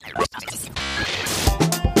Good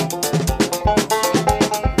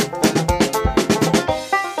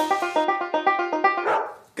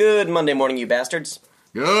Monday morning, you bastards.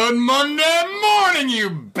 Good Monday morning, you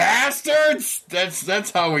bastards! That's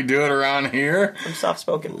how we do it around here. I'm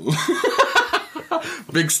soft-spoken.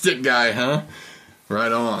 Big stick guy, huh?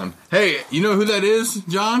 Right on. Hey, you know who that is,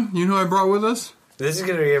 John? You know who I brought with us? This is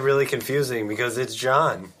going to get really confusing because it's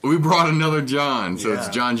John. We brought another John, so Yeah. It's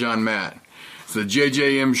John Matt. It's the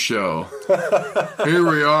JJM show. Here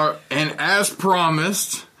we are, and as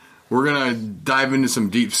promised, we're going to dive into some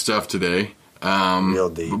deep stuff today. Real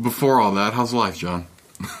deep. But before all that, how's life, John?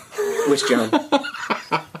 Which John?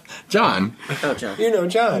 John. Oh, John. You know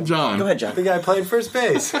John. John. Go ahead, John. The guy playing first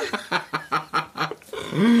base.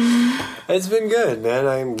 It's been good, man.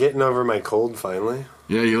 I'm getting over my cold finally.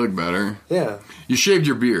 Yeah, you look better. Yeah. You shaved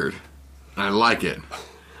your beard. I like it.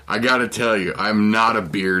 I gotta tell you, I'm not a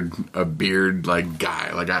beard like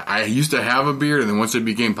guy. Like I used to have a beard, and then once it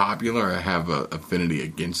became popular, I have a affinity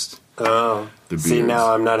against Oh. the beard. See,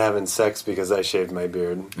 now I'm not having sex because I shaved my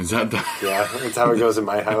beard. Is that the... Yeah, that's how it goes in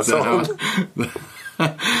my household.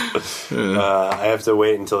 I have to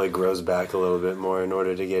wait until it grows back a little bit more in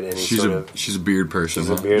order to get any She's sort a of... she's a beard person. She's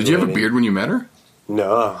a Huh? beard Did you have a lady. beard when you met her?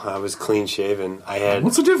 No, I was clean shaven. I had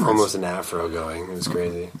What's the difference? almost an afro going. It was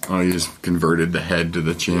crazy. Oh, you just converted the head to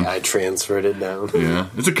the chin. I transferred it down. Yeah,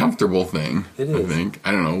 it's a comfortable thing. It I is. think.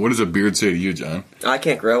 I don't know. What does a beard say to you, John? I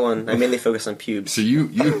can't grow one. I mainly focus on pubes. So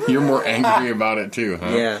you're more angry about it too,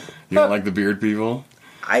 huh? Yeah. You don't like the beard people?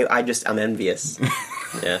 I'm envious.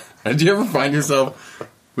 Yeah. Did you ever find yourself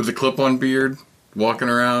with a clip-on beard, walking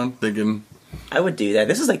around, thinking, I would do that.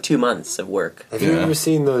 This is like 2 months of work. Have you Yeah. ever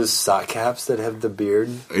seen those sock caps that have the beard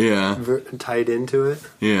yeah, tied into it?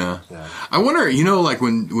 yeah. Yeah. I wonder, like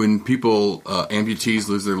when people, amputees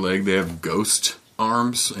lose their leg, they have ghost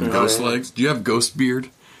arms and ghost yeah. legs. Do you have ghost beard?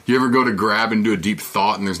 Do you ever go to grab and do a deep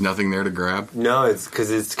thought and there's nothing there to grab? No, it's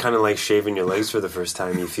because it's kind of like shaving your legs for the first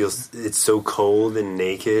time. You feel it's so cold and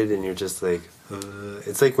naked, and you're just like,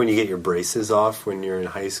 it's like when you get your braces off when you're in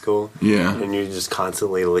high school. Yeah. And you're just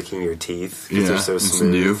constantly licking your teeth because Yeah, they're so it's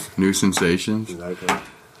smooth. new sensations. Exactly.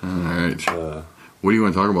 All right. What do you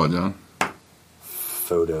want to talk about, John?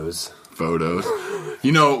 Photos. Photos.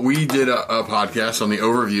 We did a podcast on the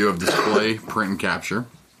overview of display, print, and capture.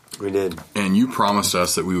 We did. And you promised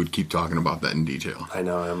us that we would keep talking about that in detail. I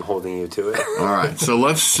know. I'm holding you to it. All right, so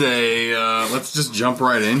let's just jump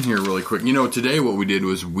right in here really quick. Today what we did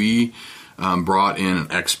was we brought in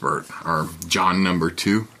an expert, our John number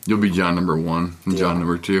 2. You'll be John number 1 and John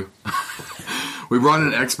number 2. We brought in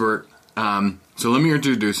an expert. So let me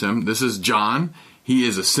introduce him. This is John. He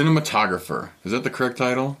is a cinematographer. Is that the correct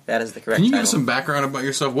title? That is the correct Can you title. give us some background about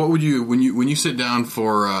yourself? What would you when you sit down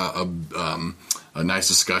for a nice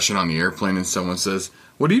discussion on the airplane and someone says,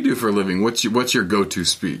 "What do you do for a living?" What's your go-to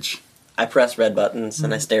speech? I press red buttons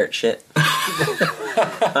and I stare at shit.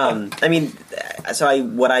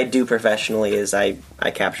 What I do professionally is I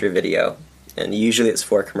capture video, and usually it's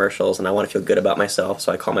for commercials, and I want to feel good about myself,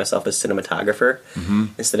 so I call myself a cinematographer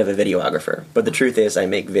instead of a videographer. But the truth is I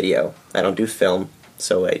make video. I don't do film,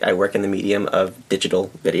 so I work in the medium of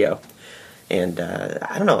digital video. And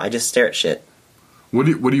I don't know, I just stare at shit. What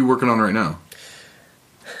are you working on right now?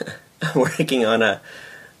 I'm working on a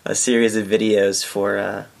series of videos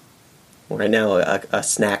for right now a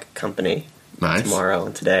snack company. Nice. Tomorrow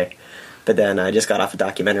and today. But then I just got off a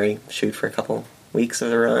documentary shoot for a couple weeks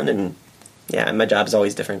of the run, and yeah, my job is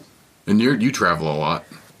always different. And you travel a lot.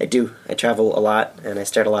 I do. I travel a lot, and I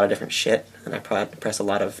stare at a lot of different shit, and I press a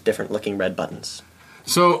lot of different looking red buttons.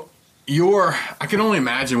 So I can only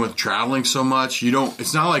imagine with traveling so much,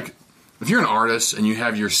 it's not like if you're an artist and you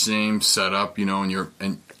have your same setup,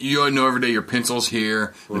 and you know every day your pencil's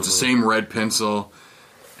here, and it's the same red pencil,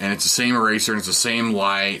 and it's the same eraser, and it's the same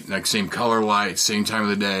light, like same color light, same time of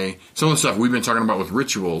the day. Some of the stuff we've been talking about with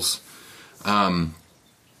rituals,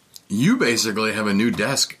 you basically have a new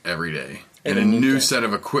desk every day and a new set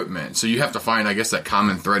of equipment. So you have to find, I guess, that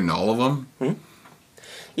common thread in all of them.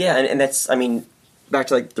 Yeah, and that's, back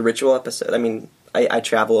to like the ritual episode, I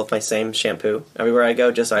travel with my same shampoo everywhere I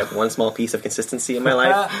go, just so I have one small piece of consistency in my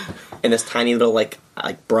life, and this tiny little like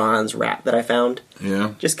bronze wrap that I found.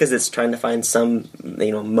 Yeah. Just because it's trying to find some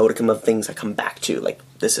modicum of things I come back to, like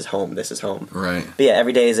this is home, this is home. Right. But yeah,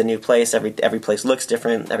 every day is a new place. Every place looks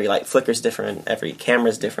different. Every light flickers different. Every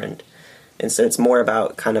camera's different. And so it's more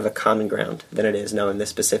about kind of a common ground than it is knowing the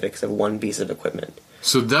specifics of one piece of equipment.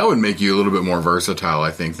 So that would make you a little bit more versatile, I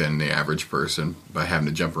think, than the average person by having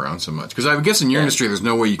to jump around so much. Because I guess in your industry, there's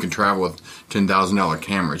no way you can travel with $10,000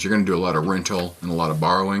 cameras. You're going to do a lot of rental and a lot of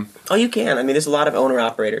borrowing. Oh, you can. There's a lot of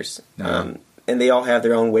owner-operators. Yeah. and they all have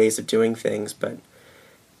their own ways of doing things, but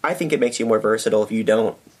I think it makes you more versatile if you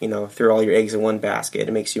don't, throw all your eggs in one basket.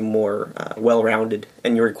 It makes you more well-rounded,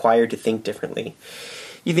 and you're required to think differently.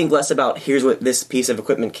 You think less about here's what this piece of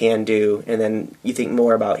equipment can do, and then you think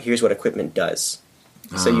more about here's what equipment does.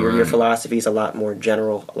 So your philosophy is a lot more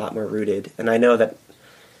general, a lot more rooted. And I know that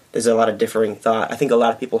there's a lot of differing thought. I think a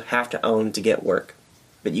lot of people have to own to get work.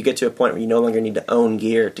 But you get to a point where you no longer need to own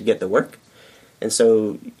gear to get the work. And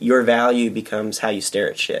so your value becomes how you stare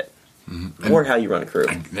at shit. Mm-hmm. Or how you run a crew.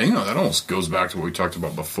 That almost goes back to what we talked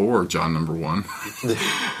about before, John number 1.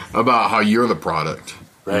 About how you're the product.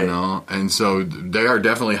 Right. And so they are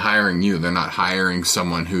definitely hiring you. They're not hiring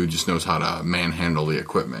someone who just knows how to manhandle the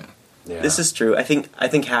equipment. Yeah. This is true. I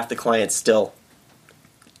think half the clients still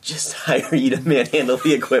just hire you to manhandle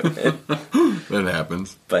the equipment. That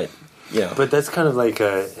happens. But But that's kind of like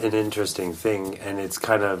an interesting thing, and it's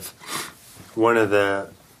kind of one of the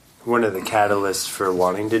catalysts for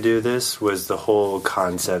wanting to do this was the whole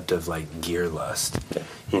concept of like gear lust.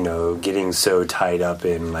 Getting so tied up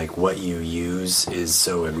in like what you use is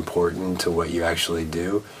so important to what you actually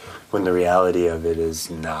do, when the reality of it is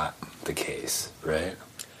not the case, right?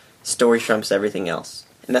 Story trumps everything else.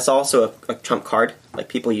 And that's also a trump card. Like,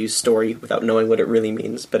 people use story without knowing what it really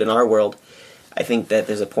means. But in our world, I think that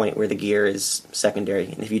there's a point where the gear is secondary.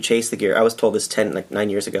 And if you chase the gear, I was told this 9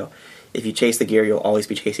 years ago, if you chase the gear, you'll always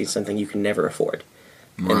be chasing something you can never afford.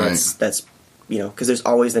 Right. And that's because there's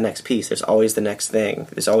always the next piece. There's always the next thing.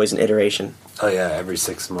 There's always an iteration. Oh, yeah, every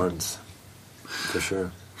 6 months. For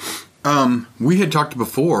sure. We had talked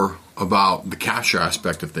before about the capture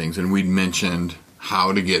aspect of things, and we'd mentioned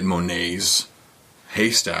how to get Monet's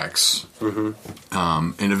haystacks. Mm-hmm.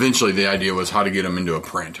 And eventually the idea was how to get them into a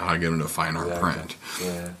print, how to get them into a fine art print.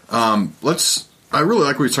 Yeah. I really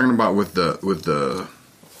like what you're talking about with the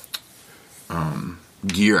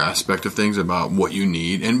gear aspect of things, about what you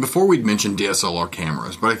need. And before we'd mentioned DSLR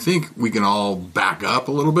cameras, but I think we can all back up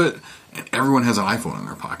a little bit, and everyone has an iPhone in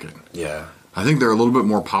their pocket. Yeah. I think they're a little bit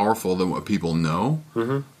more powerful than what people know.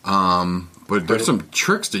 Mm-hmm. But there's some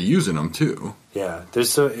tricks to using them too. Yeah,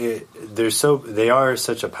 they are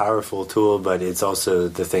such a powerful tool, but it's also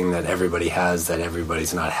the thing that everybody has that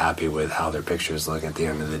everybody's not happy with how their pictures look at the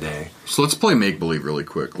end of the day. So let's play make-believe really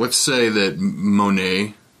quick. Let's say that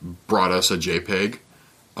Monet brought us a JPEG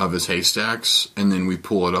of his haystacks, and then we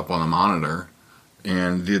pull it up on the monitor,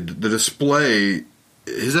 and the display,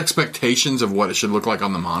 his expectations of what it should look like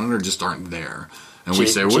on the monitor just aren't there. And we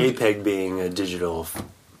say, JPEG being a digital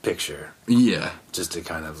picture. Yeah. Just to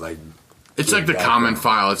kind of like... It's like the common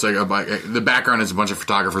file. It's like the background is a bunch of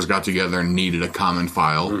photographers got together and needed a common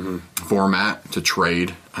file format to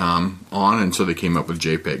trade on, and so they came up with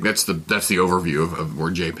JPEG. That's the overview of where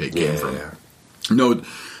JPEG came from. Yeah. No,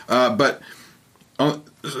 but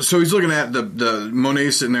so he's looking at the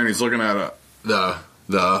Monet sitting there, and he's looking at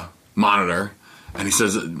the monitor, and he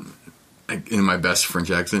says in my best French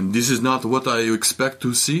accent, "This is not what I expect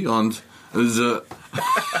to see on the."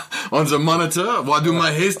 On the monitor, why do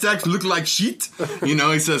my haystacks look like shit?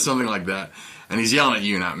 He says something like that, and he's yelling at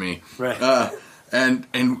you, not me. Right. And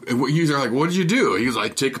you're like, what did you do? He was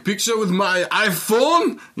like, take a picture with my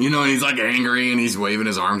iPhone, and he's like angry and he's waving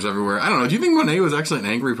his arms everywhere. I don't know. Do you think Monet was actually an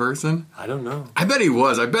angry person? I don't know. I bet he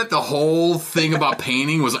was. I bet the whole thing about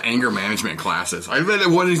painting was anger management classes. I bet it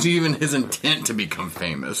wasn't even his intent to become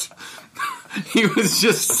famous. He was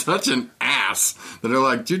just such an ass that they're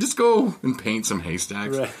like, dude, just go and paint some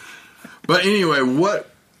haystacks. Right. But anyway, what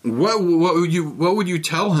would you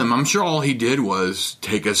tell him? I'm sure all he did was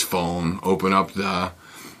take his phone, open up the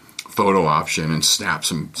photo option, and snap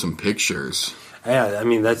some pictures. Yeah, I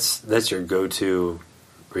mean that's your go-to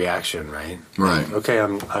reaction, right? Right. Like, okay,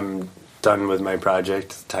 I'm done with my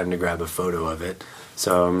project. Time to grab a photo of it.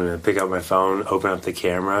 So I'm gonna pick up my phone, open up the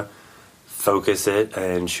camera, focus it,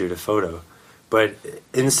 and shoot a photo. But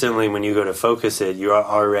instantly when you go to focus it, you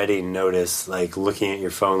already notice, like looking at your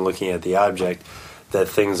phone, looking at the object, that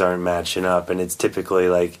things aren't matching up. And it's typically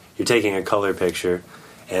like you're taking a color picture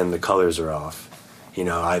and the colors are off.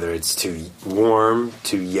 Either it's too warm,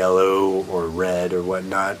 too yellow or red or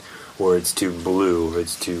whatnot, or it's too blue, or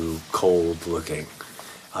it's too cold looking.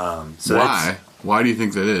 So why? Why do you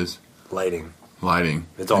think that is? Lighting.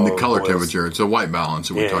 It's and the color temperature. It's a white balance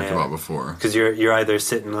that we talked about before. Because you're either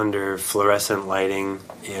sitting under fluorescent lighting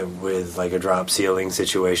with like a drop ceiling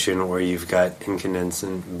situation, or you've got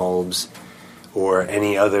incandescent bulbs, or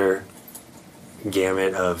any other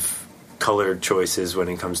gamut of color choices when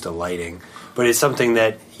it comes to lighting. But it's something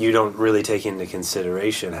that you don't really take into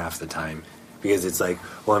consideration half the time, because it's like,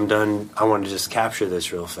 well, I'm done. I want to just capture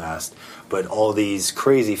this real fast. But all these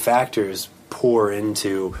crazy factors pour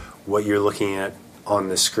into what you're looking at on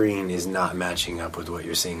the screen is not matching up with what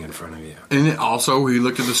you're seeing in front of you. And it also, he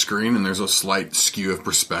looked at the screen and there's a slight skew of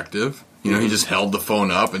perspective. You know, he just held the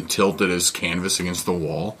phone up and tilted his canvas against the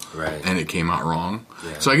wall. Right. And it came out wrong.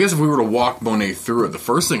 Yeah. So I guess if we were to walk Monet through it, the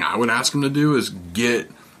first thing I would ask him to do is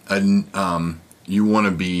get you want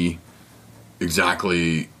to be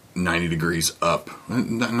exactly 90 degrees up.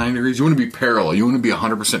 Not 90 degrees. You want to be parallel. You want to be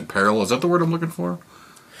 100% parallel. Is that the word I'm looking for?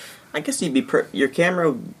 I guess you'd be your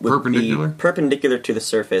camera would be perpendicular to the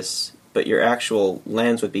surface, but your actual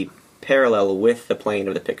lens would be parallel with the plane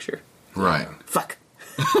of the picture. Right. Fuck.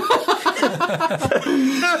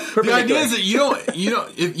 The idea is that you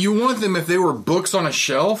don't if you want them, if they were books on a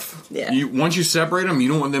shelf, once you separate them, you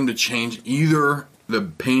don't want them to change either the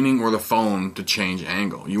painting or the phone to change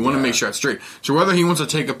angle. You want to make sure it's straight. So whether he wants to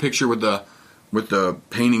take a picture with the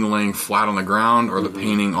painting laying flat on the ground or the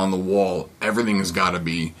painting on the wall, everything has got to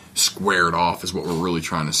be squared off is what we're really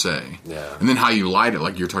trying to say. Yeah. And then how you light it,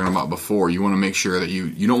 like you were talking about before, you want to make sure that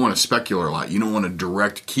you don't want a specular light. You don't want a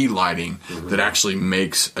direct key lighting that actually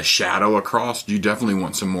makes a shadow across. You definitely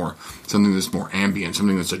want something that's more ambient,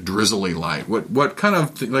 something that's a drizzly light. What kind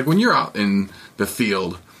of, like when you're out in the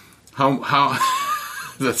field, how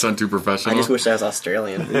does that sound too professional? I just wish I was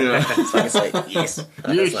Australian. Yeah. So I can say, yes,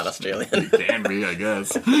 that's not Australian. It can be, I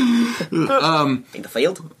guess. In the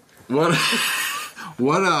field?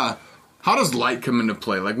 How does light come into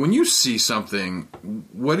play? Like when you see something,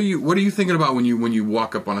 what are you thinking about when you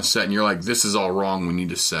walk up on a set and you're like, this is all wrong, we need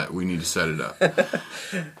to set it up?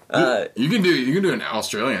 You can do an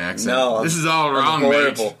Australian accent. No, this is all wrong,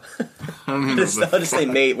 horrible. mate. I'll just say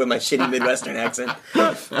mate with my shitty Midwestern accent.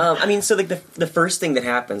 I mean, so like the first thing that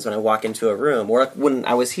happens when I walk into a room, or when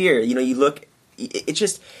I was here, you look, it's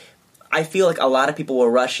just, I feel like a lot of people will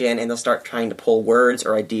rush in and they'll start trying to pull words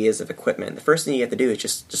or ideas of equipment. The first thing you have to do is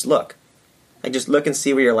just look. Like just look and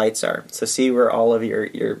see where your lights are. So see where all of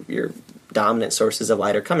your dominant sources of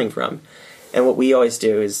light are coming from. And what we always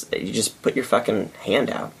do is you just put your fucking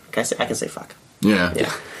hand out. I can say fuck.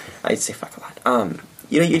 Yeah. I'd say fuck a lot.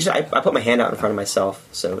 I put my hand out in front of myself.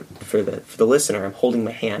 So for the listener, I'm holding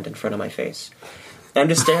my hand in front of my face. And I'm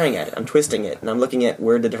just staring at it. I'm twisting it, and I'm looking at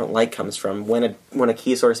where the different light comes from. When a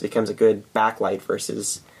key source becomes a good backlight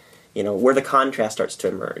versus, where the contrast starts to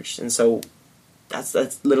emerge. And so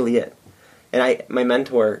that's literally it. And my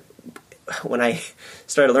mentor, when I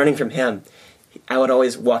started learning from him, I would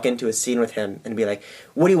always walk into a scene with him and be like,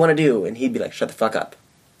 "What do you want to do?" And he'd be like, "Shut the fuck up."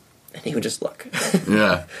 And he would just look.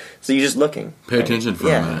 Yeah. So you're just looking. Pay attention for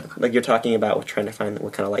a minute. Like you're talking about trying to find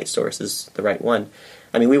what kind of light source is the right one.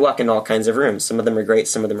 I mean, we walk into all kinds of rooms. Some of them are great,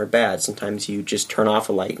 some of them are bad. Sometimes you just turn off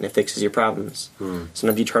a light and it fixes your problems.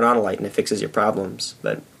 Sometimes you turn on a light and it fixes your problems.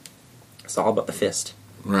 But it's all about the fist.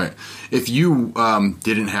 Right. If you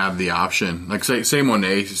didn't have the option, like say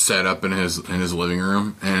Monet set up in his living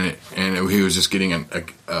room, and he was just getting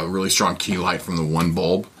a really strong key light from the one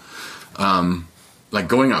bulb, like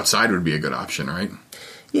going outside would be a good option, right?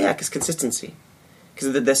 Yeah, because consistency.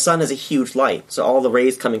 Because the sun is a huge light, so all the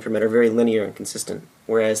rays coming from it are very linear and consistent.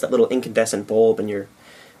 Whereas that little incandescent bulb in your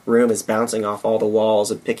room is bouncing off all the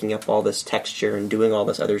walls and picking up all this texture and doing all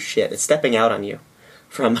this other shit. It's stepping out on you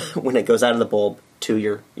from when it goes out of the bulb to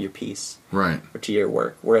your piece, right, or to your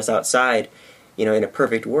work. Whereas outside, in a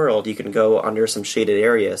perfect world, you can go under some shaded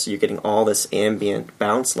area, so you're getting all this ambient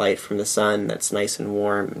bounce light from the sun that's nice and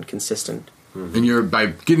warm and consistent. And by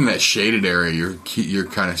getting that shaded area, you're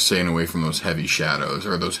kind of staying away from those heavy shadows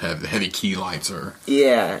or those heavy key lights, or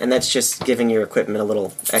and that's just giving your equipment a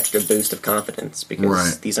little extra boost of confidence,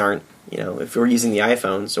 because these aren't, if we're using the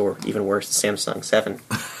iPhones or even worse, the Samsung 7.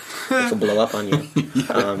 Which will blow up on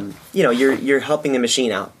you. You're helping the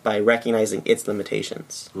machine out by recognizing its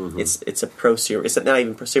limitations. It's a prosumer. It's not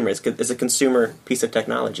even prosumer. It's a consumer piece of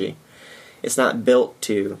technology. It's not built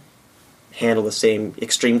to handle the same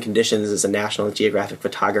extreme conditions as a National Geographic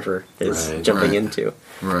photographer is jumping into.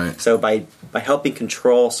 Right. So by helping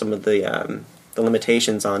control some of the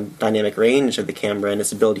limitations on dynamic range of the camera and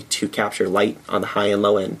its ability to capture light on the high and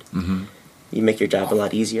low end, you make your job a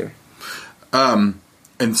lot easier.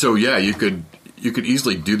 And so, you could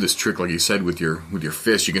easily do this trick, like you said, with your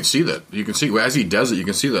fist. You can see that. You can see as he does it. You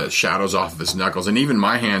can see the shadows off of his knuckles, and even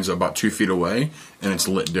my hand's about 2 feet away, and it's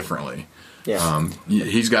lit differently. Yeah.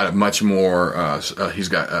 He's got a much more. He's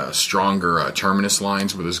got stronger terminus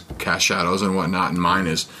lines with his cast shadows and whatnot, and mine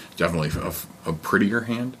is definitely a prettier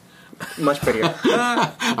hand. Much prettier.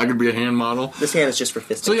 I could be a hand model. This hand is just for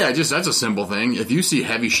fisting. So that's a simple thing. If you see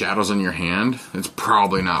heavy shadows on your hand, it's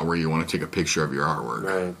probably not where you want to take a picture of your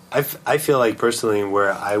artwork. Right. I feel like personally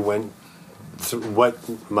where I went, what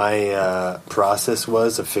my process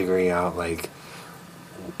was of figuring out like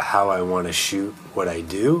how I want to shoot what I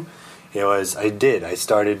do, I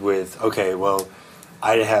started with, okay, well,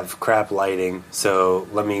 I have crap lighting, so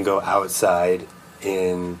let me go outside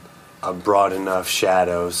in a broad enough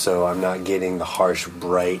shadow so I'm not getting the harsh,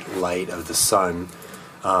 bright light of the sun.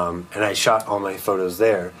 And I shot all my photos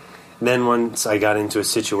there. And then once I got into a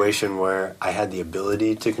situation where I had the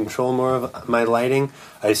ability to control more of my lighting,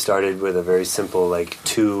 I started with a very simple, like,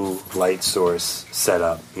 2 light source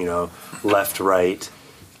setup, left, right,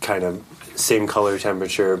 kind of same color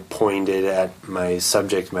temperature, pointed at my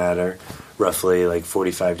subject matter, roughly like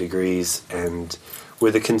 45 degrees, and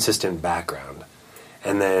with a consistent background.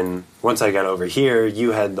 And then once I got over here,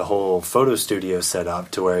 you had the whole photo studio set up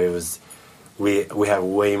to where it was, we have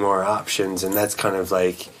way more options, and that's kind of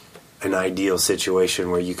like an ideal situation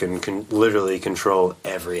where you can literally control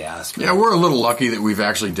every aspect. Yeah, we're a little lucky that we've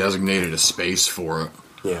actually designated a space for it.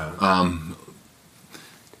 Yeah.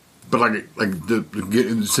 But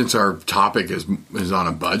since our topic is on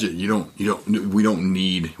a budget, we don't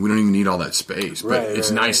even need all that space. But it's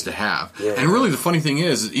nice to have. Yeah, and really, the funny thing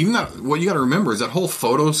is, even that, what you got to remember is that whole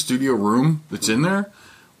photo studio room that's in there.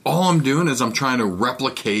 All I'm doing is I'm trying to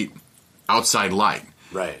replicate outside light.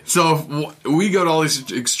 Right. So we go to all these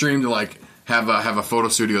extreme to like have a photo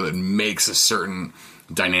studio that makes a certain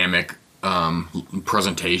dynamic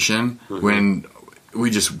presentation when. We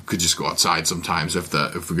could just go outside sometimes if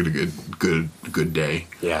we get a good day.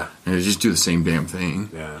 Yeah. And just do the same damn thing.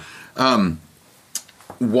 Yeah.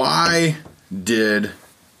 Why did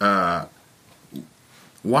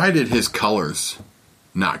his colors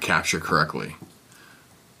not capture correctly?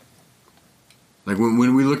 Like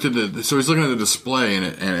when we looked at so he's looking at the display and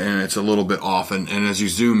it's a little bit off, and as you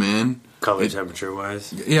zoom in, color temperature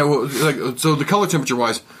wise. Yeah. Well, so the color temperature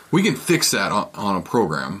wise, we can fix that on a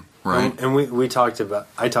program. Right, and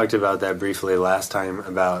I talked about that briefly last time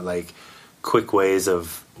about like quick ways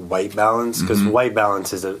of white balance, because white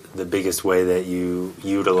balance is the biggest way that you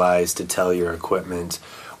utilize to tell your equipment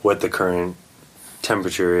what the current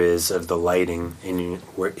temperature is of the lighting in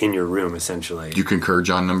your room, essentially. Do you concur,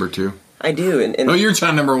 John number 2? I do. And oh, you're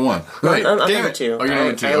John number 1. Right. I'm number 2. Oh, you're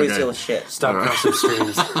number 2. I always deal with shit. Stop gossip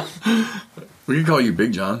streams. We can call you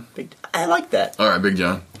Big John. I like that. All right, Big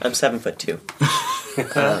John. I'm 7'2".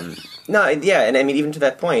 No, yeah, and I mean, even to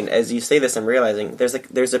that point, as you say this, I'm realizing there's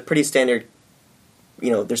a pretty standard,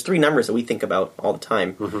 there's 3 numbers that we think about all the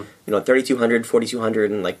time. 3200,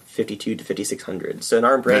 4200, and like 52 to 5600. So in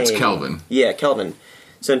our brain, that's Kelvin. Yeah, Kelvin.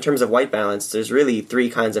 So in terms of white balance, there's really 3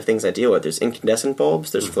 kinds of things I deal with. There's incandescent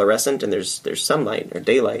bulbs, there's fluorescent, and there's sunlight or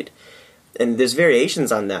daylight. And there's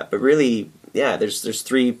variations on that, but really, yeah, there's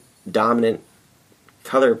 3 dominant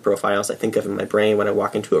color profiles I think of in my brain when I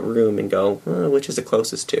walk into a room and go, which is the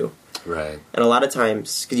closest to? Right. And a lot of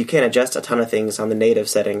times, because you can't adjust a ton of things on the native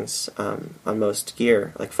settings on most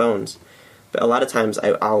gear, like phones, but a lot of times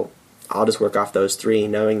I'll just work off those 3,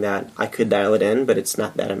 knowing that I could dial it in, but it's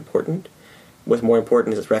not that important. What's more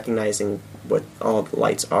important is recognizing what all the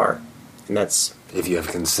lights are, and that's if you have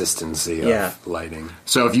consistency of lighting.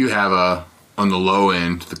 So if you have on the low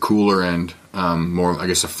end, the cooler end, more, I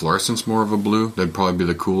guess, a fluorescence, more of a blue, that'd probably be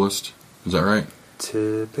the coolest. Is that right?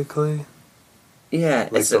 Typically. Yeah.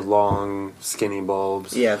 Like the long, skinny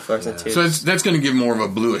bulbs. Yeah, fluorescent too. So that's going to give more of a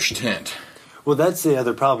bluish tint. Well, that's the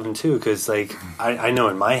other problem, too, because, like, I know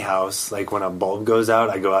in my house, like, when a bulb goes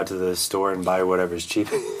out, I go out to the store and buy whatever's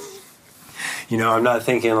cheapest. I'm not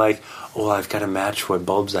thinking, like, oh, I've got to match what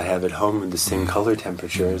bulbs I have at home with the same color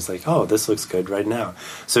temperature. It's like, oh, this looks good right now.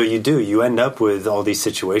 So you end up with all these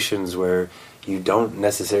situations where you don't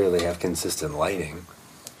necessarily have consistent lighting.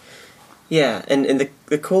 Yeah, and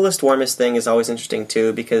the coolest, warmest thing is always interesting,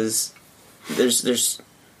 too, because there's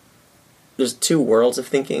 2 worlds of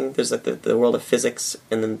thinking. There's like the world of physics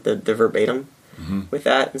and then the verbatim with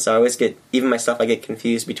that. And so I always get, even myself, I get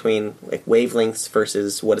confused between like wavelengths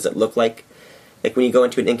versus what does it look like. Like when you go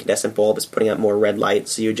into an incandescent bulb, it's putting out more red light,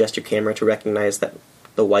 so you adjust your camera to recognize that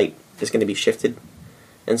the white is going to be shifted,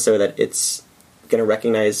 and so that it's going to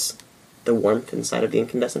recognize the warmth inside of the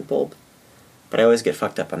incandescent bulb. But I always get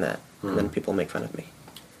fucked up on that, and then people make fun of me.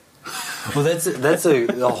 Well, that's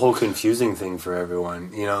a whole confusing thing for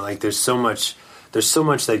everyone. Like there's so much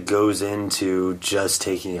that goes into just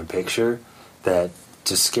taking a picture that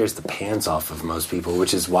just scares the pants off of most people,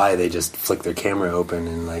 which is why they just flick their camera open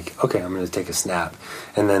and like, okay, I'm going to take a snap.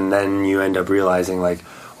 And then you end up realizing like,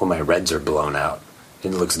 well, my reds are blown out. It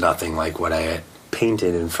looks nothing like what I had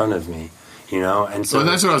painted in front of me, And so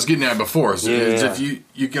that's what I was getting at before. So yeah. If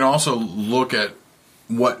you can also look at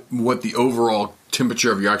what the overall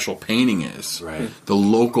temperature of your actual painting is. Right. The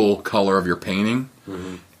local color of your painting.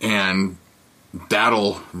 And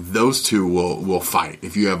those two will fight.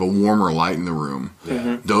 If you have a warmer light in the room,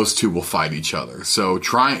 those two will fight each other. So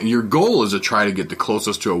your goal is to try to get the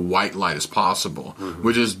closest to a white light as possible,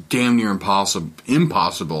 which is damn near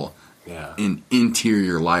impossible in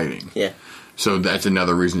interior lighting. Yeah. So that's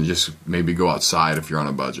another reason to just maybe go outside if you're on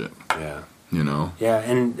a budget. Yeah. You know? Yeah,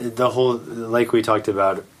 and the whole, like we talked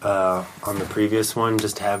about on the previous one,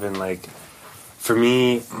 just having like, for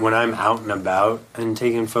me, when I'm out and about and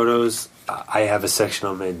taking photos, I have a section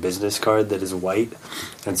on my business card that is white.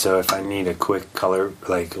 And so if I need a quick color,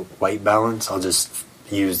 like white balance, I'll just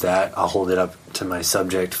use that. I'll hold it up to my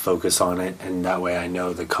subject, focus on it, and that way I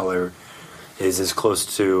know the color is as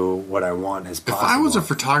close to what I want as possible. If I was a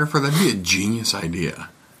photographer, that'd be a genius idea.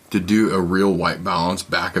 To do a real white balance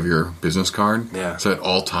back of your business card. Yeah. So at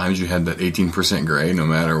all times you had that 18% gray no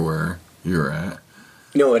matter where you're at.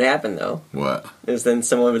 You know what would happen, though? What? Is then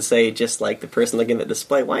someone would say, just like the person looking at the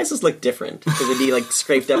display, why does this look different? Because it'd be like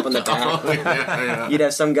scraped up on the back. Yeah. You'd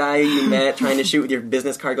have some guy you met trying to shoot with your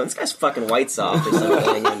business card going, this guy's fucking white's off or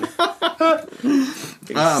something. And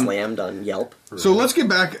getting slammed on Yelp. So let's get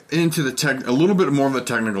back into a little bit more of the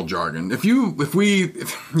technical jargon. If you got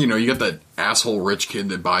that asshole rich kid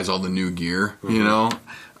that buys all the new gear, you know,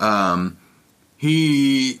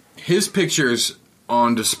 his pictures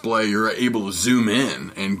on display, you're able to zoom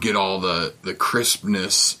in and get all the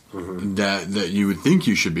crispness that you would think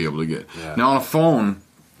you should be able to get. Yeah. Now on a phone,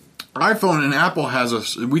 iPhone and Apple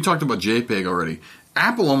we talked about JPEG already.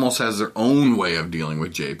 Apple almost has their own way of dealing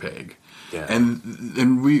with JPEG. Yeah.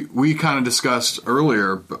 And we kind of discussed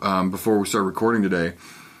earlier before we started recording today.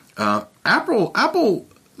 Apple,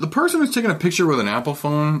 the person who's taking a picture with an Apple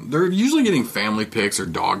phone, they're usually getting family pics or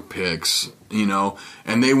dog pics, you know,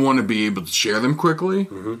 and they want to be able to share them quickly,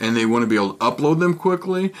 and they want to be able to upload them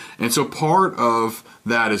quickly. And so part of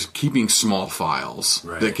that is keeping small files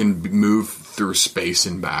that can move through space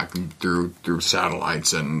and back and through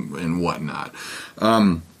satellites and whatnot.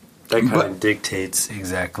 That kind of dictates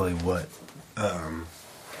exactly what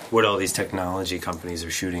all these technology companies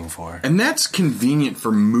are shooting for. And that's convenient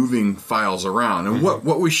for moving files around. And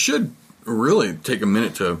what we should really take a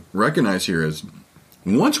minute to recognize here is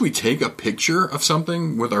once we take a picture of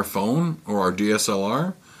something with our phone or our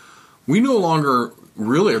DSLR, we no longer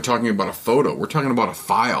really are talking about a photo. We're talking about a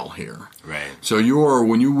file here. Right. So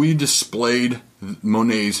we displayed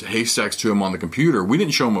Monet's haystacks to him on the computer, we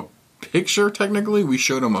didn't show him a picture technically, we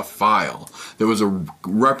showed him a file that was a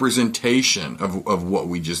representation of what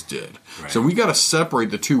we just did. Right. So we got to separate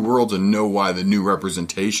the two worlds and know why the new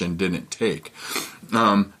representation didn't take.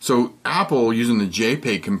 So Apple using the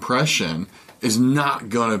JPEG compression is not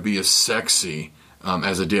going to be as sexy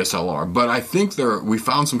as a DSLR, but I think we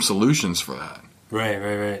found some solutions for that.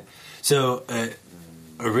 Right. So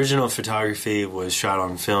original photography was shot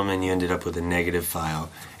on film and you ended up with a negative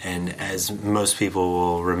file. And as most people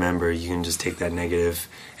will remember, you can just take that negative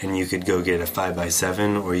and you could go get a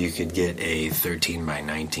 5x7 or you could get a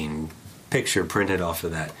 13x19 picture printed off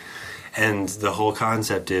of that. And the whole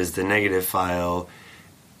concept is the negative file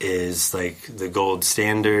is like the gold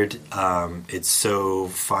standard. It's so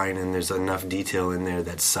fine and there's enough detail in there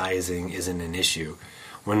that sizing isn't an issue.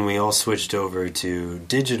 When we all switched over to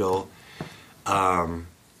digital,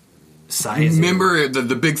 sizing. Remember,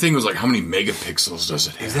 the big thing was like, how many megapixels does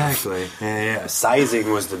it have? Exactly. Yeah.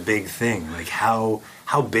 Sizing was the big thing. Like, how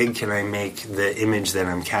big can I make the image that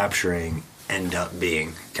I'm capturing end up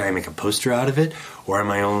being? Can I make a poster out of it? Or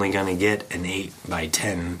am I only going to get an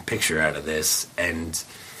 8x10 picture out of this? And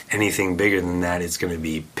anything bigger than that is going to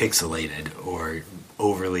be pixelated or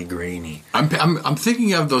overly grainy. I'm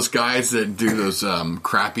thinking of those guys that do those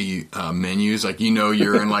crappy menus. Like,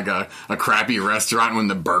 you're in like a crappy restaurant when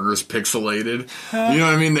the burger's pixelated. You know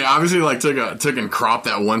what I mean? They obviously like took and cropped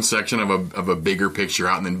that one section of a bigger picture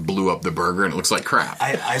out and then blew up the burger and it looks like crap.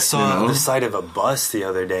 I saw the side of a bus the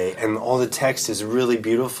other day and all the text is really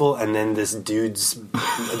beautiful and then there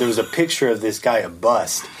was a picture of this guy, a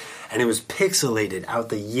bust. And it was pixelated out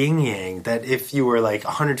the yin-yang that if you were like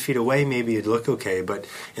 100 feet away, maybe it'd look okay. But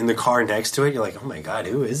in the car next to it, you're like, oh my God,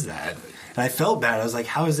 who is that? And I felt bad. I was like,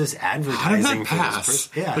 how is this advertising? How did that pass?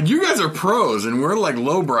 Yeah. Like, you guys are pros and we're like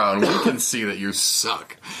lowbrow and we can see that you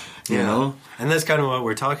suck. You know? And that's kind of what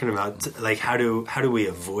we're talking about. Like, how do we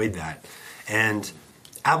avoid that? And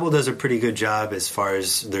Apple does a pretty good job as far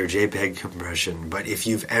as their JPEG compression. But if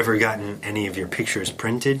you've ever gotten any of your pictures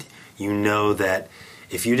printed, you know that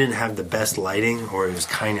if you didn't have the best lighting or it was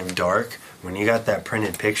kind of dark, when you got that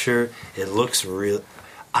printed picture, it looks real.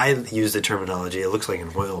 I use the terminology, it looks like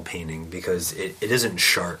an oil painting because it isn't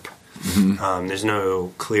sharp. Mm-hmm. There's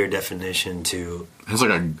no clear definition to it's like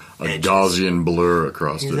a Gaussian blur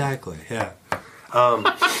across it. Exactly, yeah.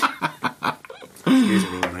 Excuse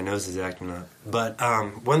me, my nose is acting up. But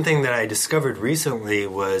one thing that I discovered recently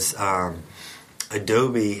was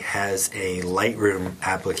Adobe has a Lightroom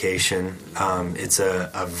application. It's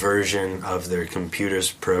a version of their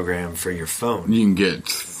computer's program for your phone. You can get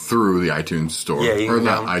through the iTunes store, Yeah, or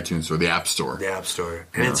not iTunes store, the App Store. The App Store,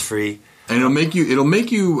 and it's free. And it'll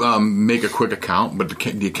make you make a quick account, but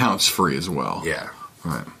the account's free as well. Yeah,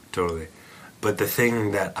 Right. totally. But the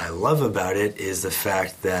thing that I love about it is the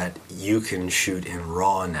fact that you can shoot in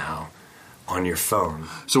RAW now on your phone.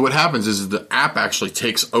 So what happens is the app actually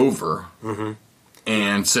takes over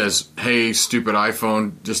and says, "Hey, stupid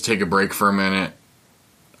iPhone, just take a break for a minute.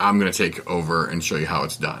 I'm going to take over and show you how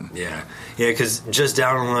it's done." Yeah, because just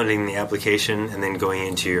downloading the application and then going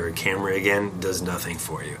into your camera again does nothing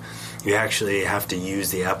for you. You actually have to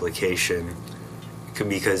use the application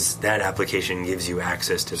because that application gives you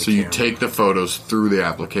access to the So camera. you take the photos through the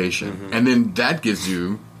application, and then that gives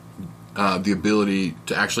you the ability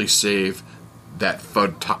to actually save that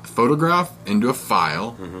photograph into a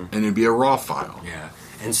file, and it'd be a RAW file Yeah,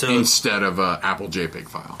 and so instead of a Apple JPEG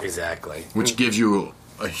file, exactly, which gives you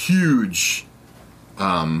a huge,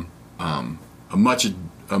 a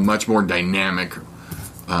much more dynamic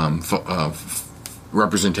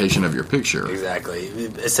representation of your picture. exactly.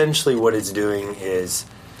 Essentially, what it's doing is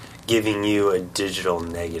giving you a digital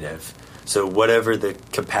negative. So whatever the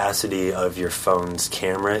capacity of your phone's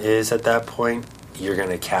camera is at that point, you're going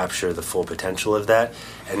to capture the full potential of that,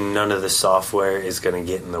 and none of the software is going to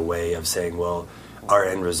get in the way of saying, well, our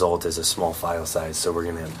end result is a small file size, so we're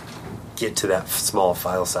going to get to that small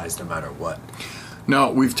file size no matter what.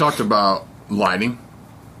 Now, we've talked about lighting,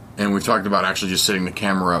 and we've talked about actually just setting the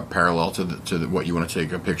camera up parallel to what you want to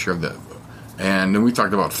take a picture of. And then we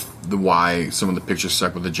talked about why some of the pictures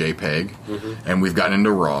stuck with the JPEG, and we've gotten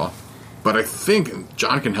into RAW. But I think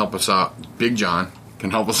John can help us out. Big John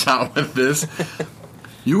can help us out with this.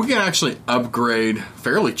 You can actually upgrade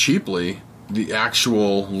fairly cheaply the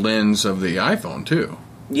actual lens of the iPhone, too.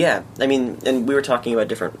 Yeah, I mean, and we were talking about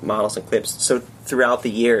different models and clips. So throughout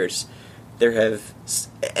the years, there have,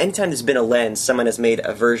 anytime there's been a lens, someone has made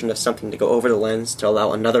a version of something to go over the lens to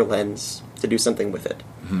allow another lens to do something with it.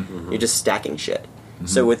 You're just stacking shit.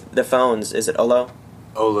 So with the phones, is it Olo?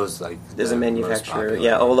 Olo's like There's the a most manufacturer. popular.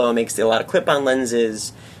 Yeah, Olo makes a lot of clip-on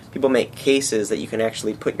lenses. People make cases that you can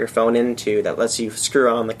actually put your phone into that lets you screw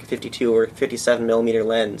on like a 52 or 57 millimeter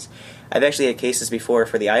lens. I've actually had cases before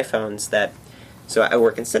for the iPhones that, so I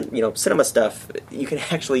work in cinema stuff. You can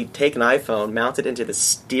actually take an iPhone, mount it into the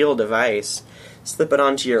steel device, slip it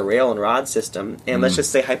onto your rail and rod system, and let's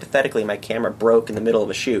just say hypothetically my camera broke in the middle of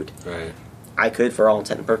a shoot. Right. I could, for all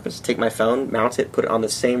intent and purpose, take my phone, mount it, put it on the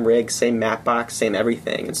same rig, same map box, same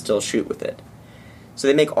everything, and still shoot with it. So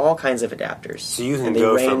they make all kinds of adapters. So you can and they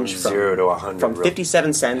go from range 0 to 100. from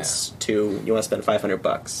 57 cents to you want to spend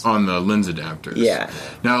 $500. On the lens adapters. Yeah.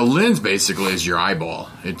 Now, a lens basically is your eyeball.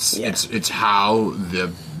 It's Yeah. it's how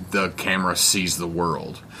the camera sees the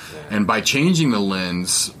world. And by changing the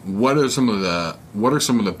lens, what are some of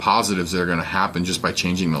the positives that are going to happen just by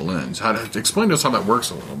changing the lens? Explain to us how that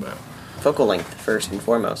works a little bit. Focal length, first and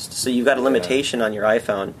foremost. So you've got a limitation on your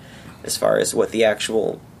iPhone as far as what the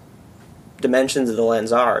actual dimensions of the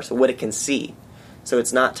lens are, so what it can see. So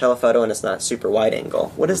it's not telephoto and it's not super wide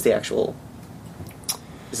angle. What is the actual...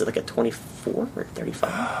 Is it like a 24 or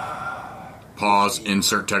 35? Pause,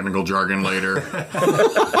 insert technical jargon later.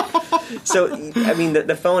 So, I mean,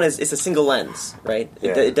 the phone it's a single lens, right?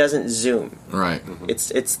 Yeah. It doesn't zoom. Right.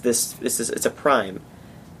 It's a prime.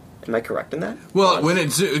 Am I correct in that? Well,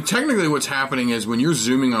 technically what's happening is when you're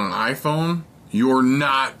zooming on an iPhone, you're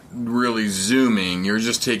not really zooming. You're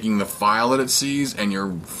just taking the file that it sees and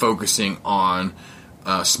you're focusing on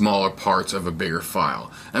smaller parts of a bigger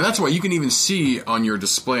file. And that's why you can even see on your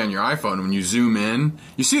display on your iPhone when you zoom in.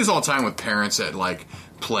 You see this all the time with parents at like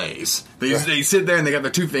plays. They sit there and they got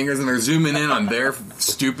their two fingers and they're zooming in on their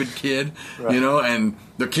stupid kid, and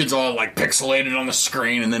their kid's all like pixelated on the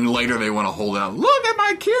screen, and then later they want to hold it out. Look at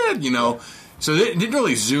my kid, So it didn't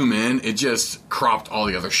really zoom in. It just cropped all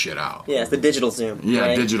the other shit out. Yeah, it's the digital zoom. Yeah,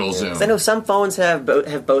 right? digital zoom. 'Cause I know some phones have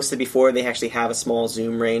boasted before they actually have a small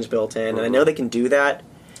zoom range built in, and I know they can do that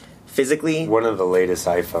physically. One of the latest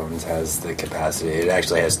iPhones has the capacity. It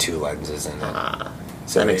actually has two lenses in it.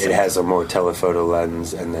 So that makes it sense. has a more telephoto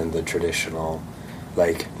lens and then the traditional,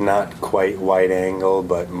 like, not quite wide angle,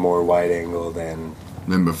 but more wide angle than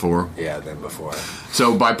Before. before.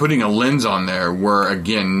 So by putting a lens on there, we're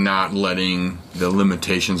again not letting the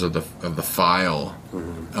limitations of the file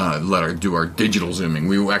do our digital zooming.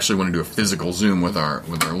 We actually want to do a physical zoom with our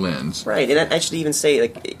lens. Right, and I should even say,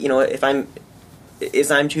 like, if I'm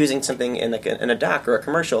is I'm choosing something in in a doc or a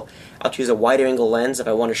commercial, I'll choose a wider angle lens if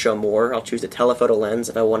I want to show more. I'll choose a telephoto lens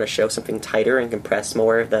if I want to show something tighter and compress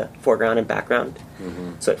more of the foreground and background,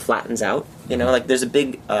 so it flattens out. Like there's a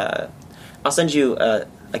big. I'll send you a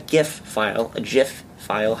GIF file, a GIF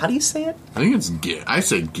file. How do you say it? I think it's GIF. I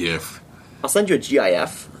say GIF. I'll send you a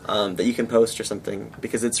GIF that you can post or something,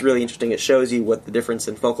 because it's really interesting. It shows you what the difference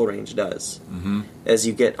in focal range does. Mm-hmm. As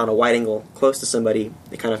you get on a wide angle close to somebody,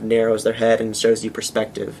 it kind of narrows their head and shows you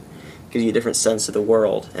perspective, gives you a different sense of the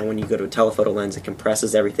world. And when you go to a telephoto lens, it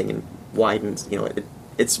compresses everything and widens.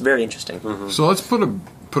 It's very interesting. Mm-hmm. So let's put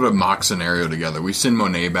a mock scenario together. We send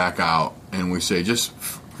Monet back out, and we say,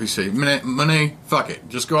 Monet, fuck it,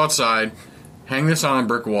 just go outside, hang this on a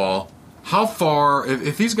brick wall. How far,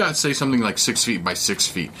 if he's got, say, something like 6 feet by 6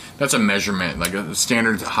 feet, that's a measurement, like a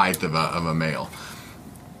standard height of a male.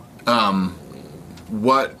 How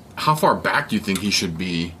far back do you think he should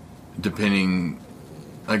be, depending,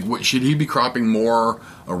 like, should he be cropping more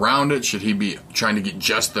around it? Should he be trying to get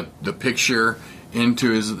just the picture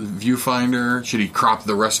into his viewfinder? Should he crop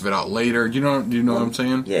the rest of it out later? Do you know what I'm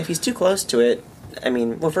saying? Yeah, if he's too close to it,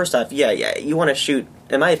 first off, you want to shoot,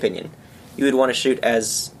 in my opinion, you would want to shoot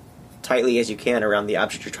as tightly as you can around the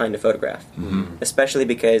object you're trying to photograph. Mm-hmm. Especially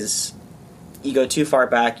because you go too far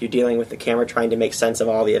back, you're dealing with the camera trying to make sense of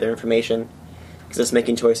all the other information, because it's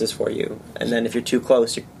making choices for you. And then if you're too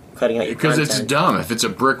close, you're cutting out your content. Because it's dumb. If it's a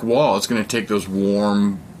brick wall, it's going to take those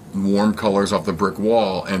warm colors off the brick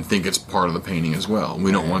wall and think it's part of the painting as well.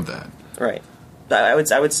 We don't want that. Right. I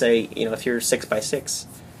would say, if you're 6 by 6,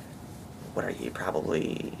 what are you,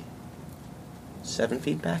 probably 7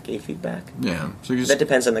 feet back, 8 feet back? Yeah. So that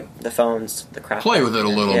depends on the phones, the craft. Play with it a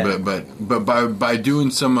little bit, but by doing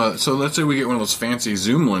some, so let's say we get one of those fancy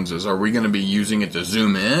zoom lenses, are we going to be using it to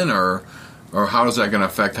zoom in, or how is that going to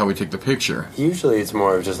affect how we take the picture? Usually it's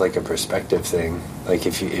more of just like a perspective thing. Like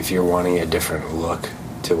if you're wanting a different look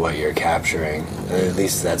to what you're capturing, at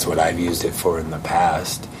least that's what I've used it for in the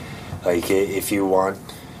past. Like if you want,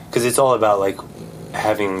 because it's all about like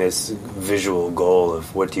having this visual goal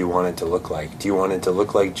of what do you want it to look like. Do you want it to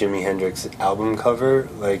look like Jimi Hendrix's album cover,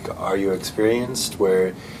 like Are You Experienced,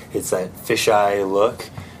 where it's that fisheye look?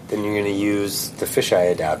 Then you're going to use the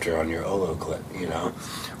fisheye adapter on your Olo clip,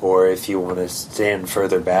 Or if you want to stand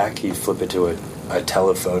further back, you flip it to a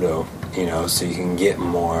telephoto, so you can get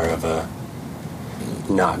more of a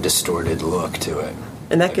not distorted look to it.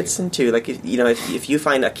 And that gets into, like, if you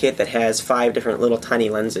find a kit that has 5 different little tiny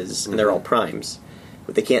lenses, and they're all primes,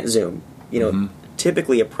 but they can't zoom,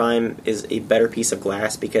 typically a prime is a better piece of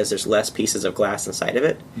glass because there's less pieces of glass inside of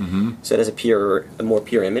it, so it has a more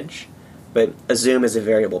pure image. But a zoom is a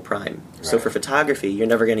variable prime. Right. So for photography, you're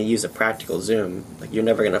never going to use a practical zoom. Like, you're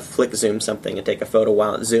never going to flick zoom something and take a photo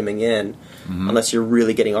while it's zooming in, unless you're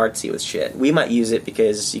really getting artsy with shit. We might use it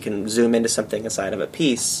because you can zoom into something inside of a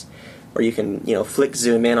piece, or you can, flick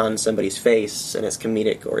zoom in on somebody's face, and it's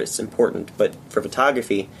comedic or it's important. But for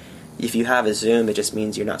photography, if you have a zoom, it just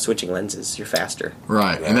means you're not switching lenses. You're faster.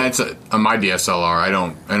 Right, and that's on my DSLR. I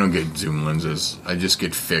don't get zoom lenses. I just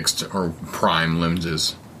get fixed or prime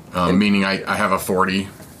lenses. Meaning I have a 40,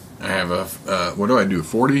 I have a, what do I do,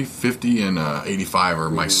 40, 50, and 85 are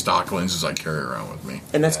my stock lenses I carry around with me.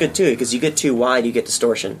 And that's good too, because you get too wide, you get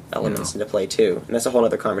distortion elements into play too. And that's a whole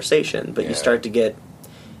other conversation, but you start to get,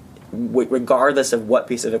 regardless of what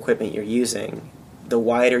piece of equipment you're using, the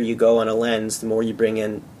wider you go on a lens, the more you bring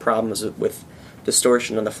in problems with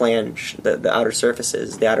distortion on the flange, the outer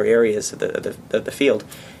surfaces, the outer areas of the field.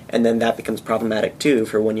 And then that becomes problematic too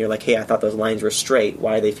for when you're like, hey, I thought those lines were straight.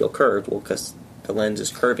 Why do they feel curved? Well, because the lens is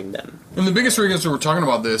curving them. And the biggest reason we're talking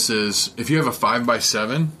about this is if you have a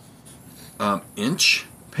 5x7 inch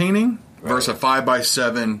painting versus a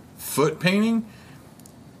 5x7 foot painting,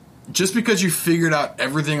 just because you figured out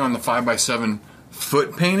everything on the 5x7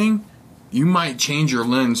 foot painting, you might change your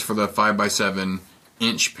lens for the 5x7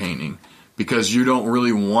 inch painting because you don't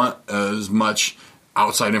really want as much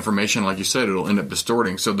outside information. Like you said, it'll end up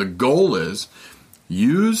distorting. So the goal is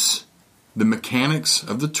use the mechanics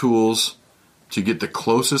of the tools to get the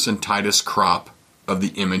closest and tightest crop of the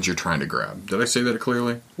image you're trying to grab. Did I say that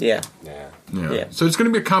clearly? Yeah. So it's going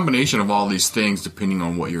to be a combination of all these things depending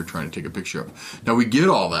on what you're trying to take a picture of. Now we get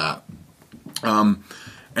all that.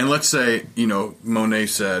 And let's say, Monet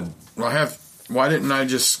said, well, why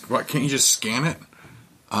can't you just scan it?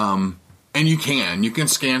 And you can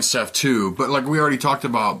scan stuff too, but like we already talked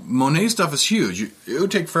about, Monet stuff is huge. It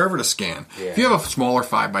would take forever to scan. Yeah. If you have a smaller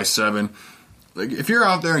 5x7, like if you're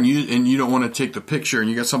out there and you don't want to take the picture and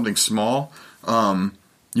you got something small,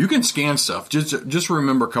 you can scan stuff. Just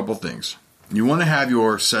remember a couple things. You want to have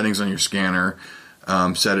your settings on your scanner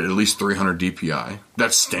set at least 300 DPI.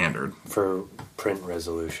 That's standard. For print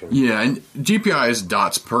resolution. Yeah, and DPI is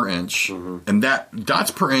dots per inch, and that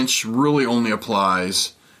dots per inch really only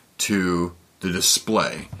applies to the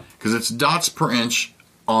display, because it's dots per inch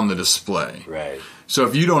on the display. Right. So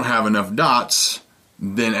if you don't have enough dots,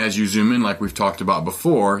 then as you zoom in, like we've talked about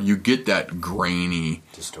before, you get that grainy,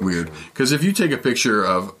 distortion. Weird. Because if you take a picture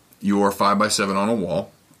of your 5x7 on a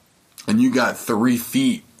wall, and you got 3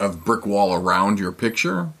 feet of brick wall around your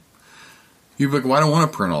picture, you'd be like, well, I don't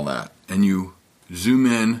want to print all that. And you zoom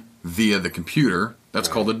in via the computer. That's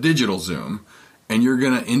called a digital zoom. And you're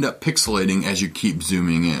going to end up pixelating as you keep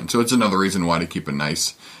zooming in. So it's another reason why to keep a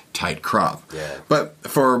nice, tight crop. Yeah. But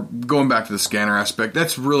for going back to the scanner aspect,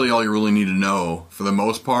 that's really all you really need to know for the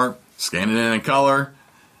most part. Scan it in color,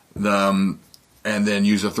 and then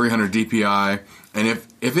use a 300 DPI. And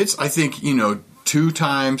if it's, I think, 2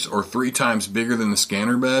 times or 3 times bigger than the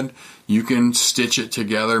scanner bed, you can stitch it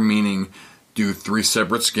together, meaning do 3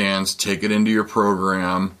 separate scans, take it into your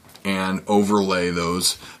program, and overlay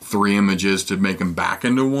those 3 images to make them back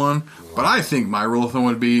into one. But I think my rule of thumb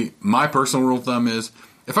would be, my personal rule of thumb is,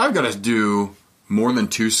 if I've got to do more than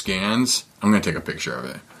 2 scans, I'm going to take a picture of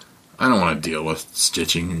it. I don't want to deal with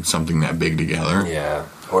stitching something that big together. Yeah,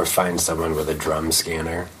 or find someone with a drum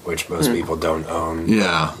scanner, which most people don't own.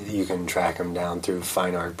 Yeah. You can track them down through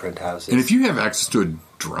fine art print houses. And if you have access to a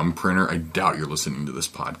drum printer, I doubt you're listening to this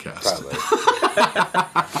podcast. Probably.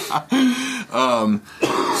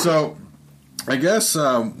 So, I guess,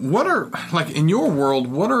 what are, like, in your world,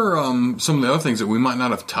 what are some of the other things that we might not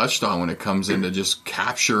have touched on when it comes into just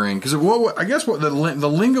capturing? Because I guess what the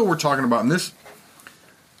lingo we're talking about in this,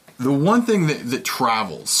 the one thing that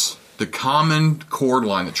travels, the common chord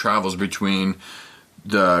line that travels between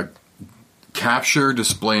the capture,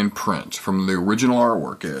 display, and print from the original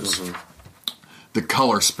artwork is the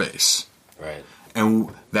color space. Right.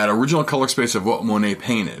 And that original color space of what Monet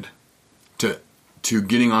painted to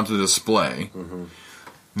getting onto the display,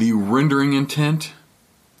 the rendering intent,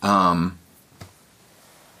 how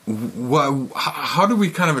do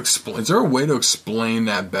we kind of explain? Is there a way to explain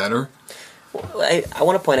that better? Well, I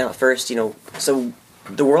want to point out first, so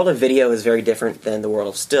the world of video is very different than the world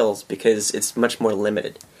of stills because it's much more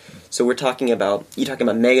limited. So you're talking about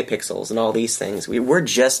megapixels and all these things. We're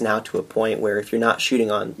just now to a point where if you're not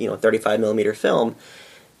shooting on 35 millimeter film,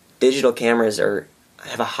 digital cameras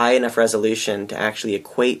have a high enough resolution to actually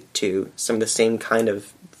equate to some of the same kind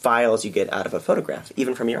of files you get out of a photograph,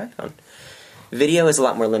 even from your iPhone. Video is a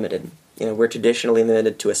lot more limited. We're traditionally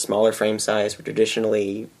limited to a smaller frame size. We're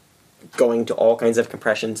traditionally going to all kinds of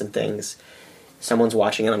compressions and things. Someone's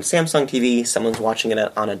watching it on a Samsung TV, someone's watching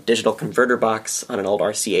it on a digital converter box, on an old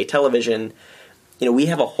RCA television. We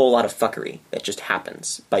have a whole lot of fuckery that just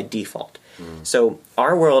happens by default. So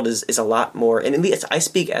our world is a lot more, and at least I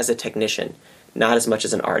speak as a technician, not as much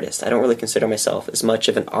as an artist. I don't really consider myself as much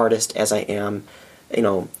of an artist as I am, a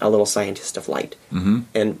little scientist of light.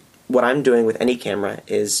 And what I'm doing with any camera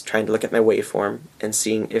is trying to look at my waveform and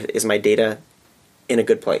seeing is my data in a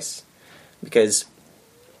good place. Because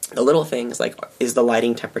the little things like, is the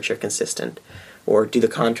lighting temperature consistent? Or do the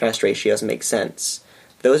contrast ratios make sense?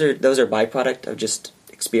 Those are byproduct of just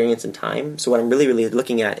experience and time. So what I'm really, really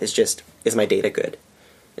looking at is just, is my data good?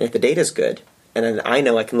 And if the data's good, and then I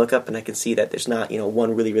know I can look up and I can see that there's not,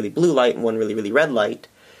 one really, really blue light and one really, really red light,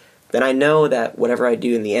 then I know that whatever I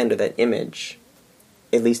do in the end of that image,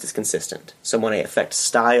 at least is consistent. So when I affect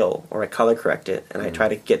style or I color correct it and I try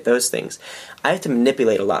to get those things, I have to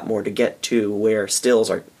manipulate a lot more to get to where stills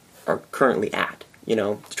are currently at,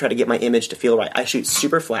 to try to get my image to feel right. I shoot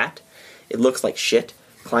super flat. It looks like shit.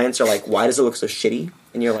 Clients are like, why does it look so shitty?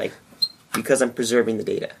 And you're like, because I'm preserving the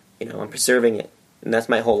data. I'm preserving it. And that's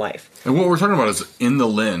my whole life. And what we're talking about is in the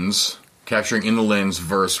lens, capturing in the lens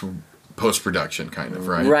versus post-production kind of,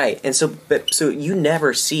 right? Right. And so you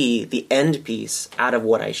never see the end piece out of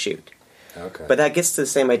what I shoot. Okay. But that gets to the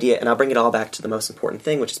same idea, and I'll bring it all back to the most important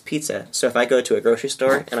thing, which is pizza. So if I go to a grocery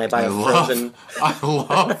store and I buy frozen... I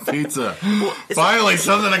love pizza. Finally,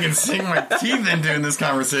 something I can sink my teeth into in this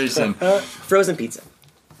conversation. Frozen pizza.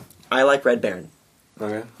 I like Red Baron.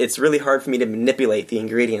 Okay. It's really hard for me to manipulate the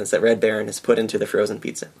ingredients that Red Baron has put into the frozen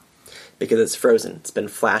pizza. Because it's frozen. It's been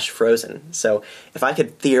flash frozen. So if I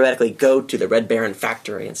could theoretically go to the Red Baron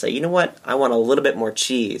factory and say, you know what, I want a little bit more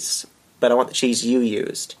cheese, but I want the cheese you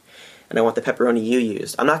used. And I want the pepperoni you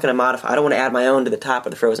used. I'm not going to modify. I don't want to add my own to the top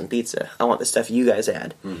of the frozen pizza. I want the stuff you guys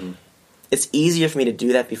add. It's easier for me to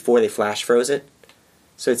do that before they flash froze it.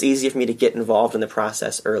 So it's easier for me to get involved in the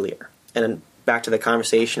process earlier. And then back to the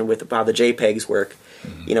conversation with how the JPEGs work.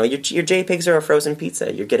 Your JPEGs are a frozen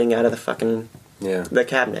pizza. You're getting out of the fucking Yeah. The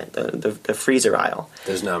cabinet, the freezer aisle.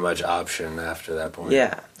 There's not much option after that point.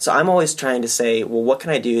 Yeah. So I'm always trying to say, well, what can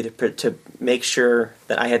I do to make sure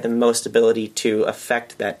that I had the most ability to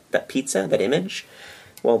affect that pizza, that image?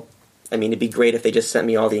 Well, I mean, it'd be great if they just sent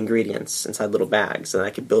me all the ingredients inside little bags, and I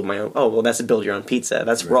could build my own. Oh, well, that's a build your own pizza.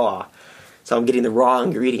 That's raw. So I'm getting the raw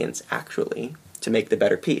ingredients, actually, to make the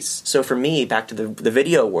better piece. So for me, back to the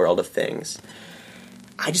video world of things,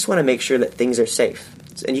 I just want to make sure that things are safe.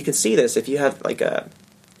 And you can see this if you have like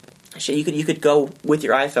you could go with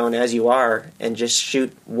your iPhone as you are and just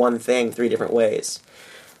shoot one thing 3 different ways.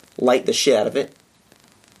 Light the shit out of it,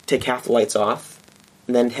 take half the lights off,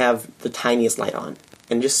 and then have the tiniest light on.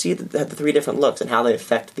 And just see the 3 different looks and how they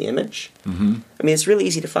affect the image. Mm-hmm. I mean, it's really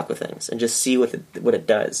easy to fuck with things and just see what it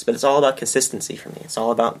does. But it's all about consistency for me. It's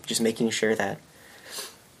all about just making sure that...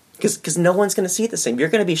 Because no one's going to see it the same. You're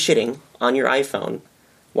going to be shitting on your iPhone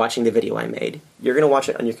watching the video I made. You're going to watch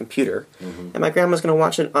it on your computer. Mm-hmm. And my grandma's going to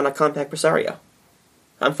watch it on a compact Presario.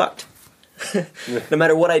 I'm fucked. No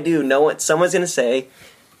matter what I do, someone's going to say,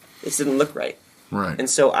 this didn't look right. Right. And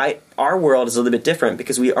so our world is a little bit different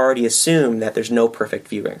because we already assume that there's no perfect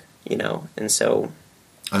viewer, And so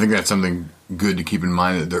I think that's something good to keep in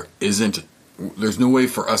mind, that there's no way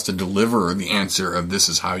for us to deliver the answer of this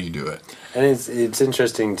is how you do it. And it's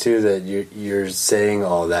interesting too that you're saying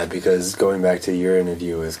all that, because going back to your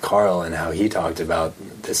interview with Carl and how he talked about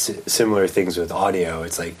the similar things with audio,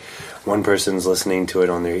 it's like one person's listening to it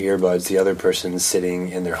on their earbuds, the other person's sitting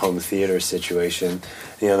in their home theater situation,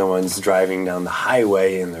 the other one's driving down the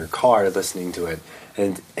highway in their car listening to it.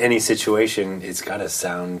 And any situation, it's got to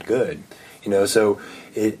sound good, So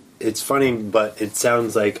it's funny, but it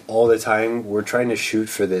sounds like all the time we're trying to shoot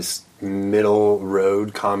for this middle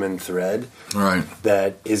road common thread, right,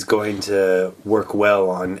 that is going to work well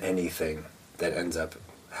on anything that ends up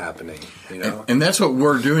happening. And that's what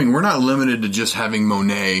we're doing. We're not limited to just having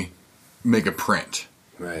Monet make a print,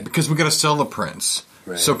 right? Because we got to sell the prints.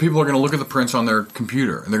 Right. So people are going to look at the prints on their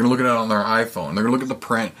computer, and they're going to look at it on their iPhone. They're going to look at the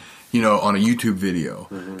print, on a YouTube video.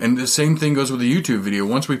 Mm-hmm. And the same thing goes with the YouTube video.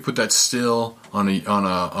 Once we put that still on a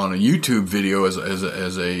YouTube video as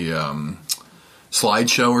a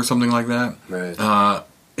slideshow or something like that, right?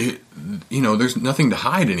 There's nothing to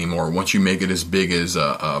hide anymore once you make it as big as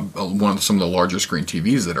some of the larger screen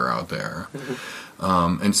TVs that are out there.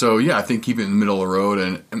 Mm-hmm. And so, I think keep it in the middle of the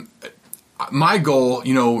road. And my goal,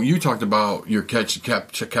 you talked about your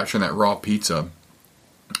capturing that raw pizza.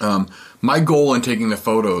 My goal in taking the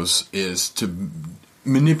photos is to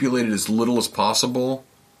manipulate it as little as possible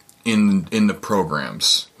in the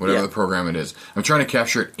programs, whatever the program it is. I'm trying to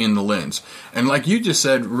capture it in the lens. And like you just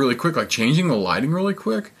said really quick, like changing the lighting really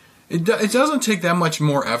quick, it doesn't take that much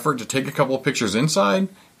more effort to take a couple of pictures inside,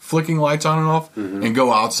 flicking lights on and off, and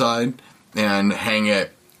go outside and hang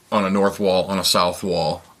it on a north wall, on a south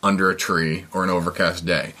wall, under a tree, or an overcast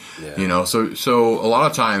day. Yeah. So a lot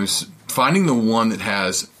of times finding the one that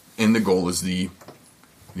has, and the goal is the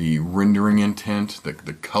rendering intent,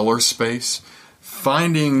 the color space,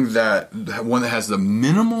 finding that one that has the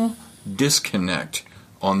minimal disconnect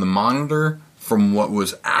on the monitor from what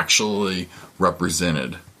was actually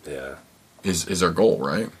represented is our goal,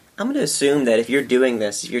 right? I'm going to assume that if you're doing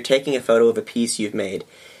this, if you're taking a photo of a piece you've made,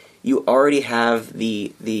 you already have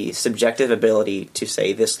the subjective ability to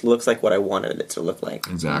say, this looks like what I wanted it to look like.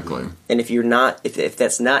 Exactly. And if you're not, if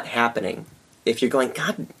that's not happening, if you're going,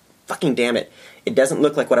 God fucking damn it, it doesn't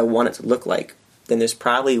look like what I want it to look like, then there's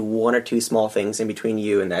probably 1 or 2 small things in between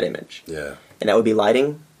you and that image. Yeah. And that would be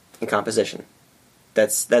lighting and composition.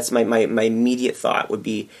 That's my immediate thought would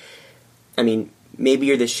be, I mean, maybe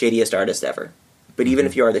you're the shittiest artist ever. But even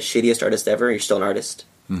if you are the shittiest artist ever, you're still an artist.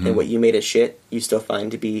 Mm-hmm. And what you made as shit, you still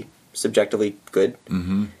find to be subjectively good.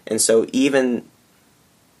 Mm-hmm. And so even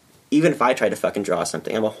if I try to fucking draw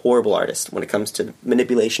something, I'm a horrible artist when it comes to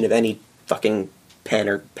manipulation of any fucking pen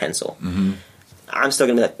or pencil. Mm-hmm. I'm still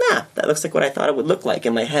going to be like, that looks like what I thought it would look like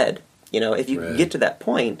in my head. If you get to that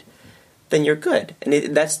point, then you're good.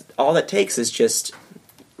 And that's all that takes is just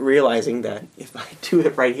realizing that if I do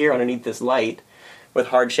it right here underneath this light with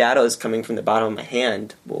hard shadows coming from the bottom of my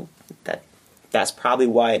hand, well, that's probably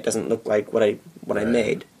why it doesn't look like what I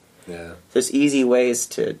made. Yeah. There's easy ways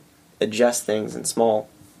to adjust things and small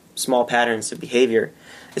patterns of behavior.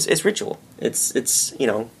 It's ritual. It's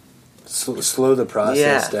slow the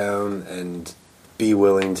process down and be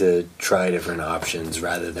willing to try different options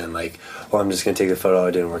rather than like, I'm just going to take the photo,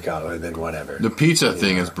 it didn't work out, and then whatever. The pizza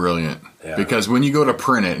thing is brilliant because when you go to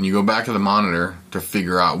print it and you go back to the monitor to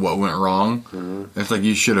figure out what went wrong, it's like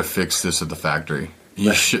you should have fixed this at the factory.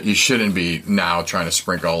 You shouldn't be now trying to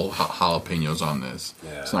sprinkle jalapenos on this.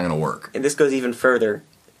 Yeah. It's not going to work. And this goes even further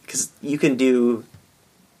because you can do.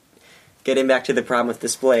 Getting back to the problem with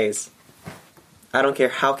displays, I don't care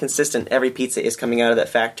how consistent every pizza is coming out of that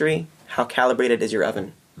factory. How calibrated is your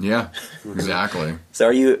oven? Yeah, exactly.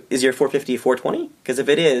 So is your 450 420? Because if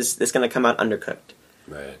it is, it's going to come out undercooked.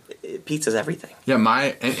 Right. Pizza's everything. Yeah,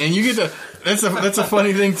 and you get to that's a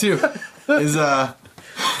funny thing too. Is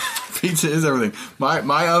pizza is everything.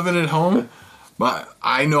 My oven at home,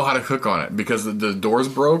 I know how to cook on it because the door's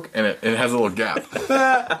broke and it has a little gap.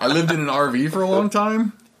 I lived in an RV for a long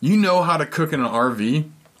time. You know how to cook in an RV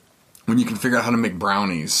when you can figure out how to make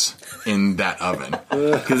brownies in that oven,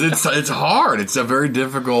 because it's hard. It's a very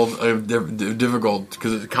difficult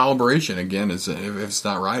because calibration again is if it's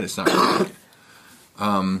not right, it's not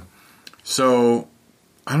right. So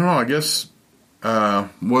I don't know. I guess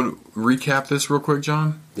recap this real quick,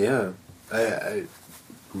 John. Yeah.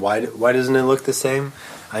 Why doesn't it look the same?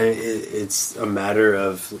 It's a matter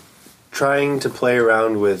of trying to play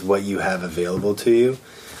around with what you have available to you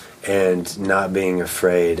and not being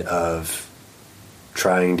afraid of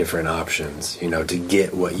trying different options, to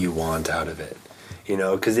get what you want out of it.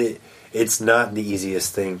 Because it's not the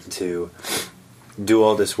easiest thing to do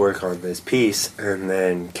all this work on this piece and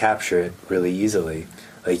then capture it really easily.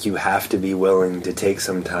 Like, you have to be willing to take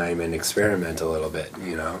some time and experiment a little bit,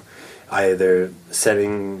 either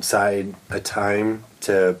setting aside a time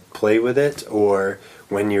to play with it, or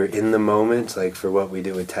when you're in the moment, like for what we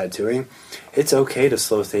do with tattooing, it's okay to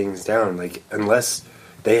slow things down. Like, unless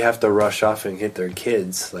they have to rush off and get their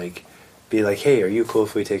kids, like, be like, hey, are you cool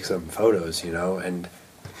if we take some photos, and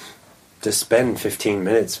just spend 15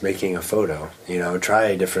 minutes making a photo,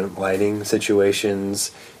 try different lighting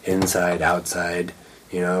situations, inside, outside,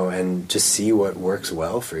 and just see what works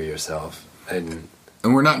well for yourself. And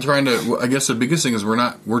we're not trying to, I guess the biggest thing is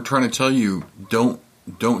we're trying to tell you, don't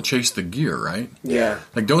chase the gear, right? Yeah.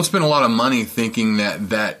 Like, don't spend a lot of money thinking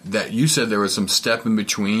that you said there was some step in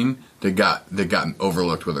between that got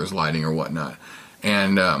overlooked, whether it's lighting or whatnot.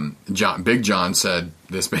 And Big John said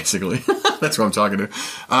this basically. That's what I'm talking to.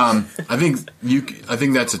 I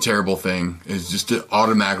think that's a terrible thing, is just to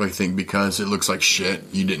automatically think because it looks like shit,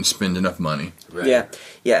 you didn't spend enough money. Right.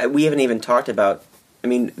 Yeah. We haven't even talked about. I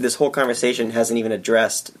mean, this whole conversation hasn't even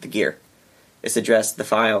addressed the gear. It's addressed the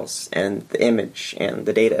files and the image and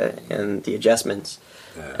the data and the adjustments.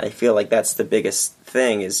 Yeah. I feel like that's the biggest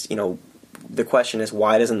thing is, the question is,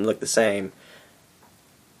 why doesn't it look the same?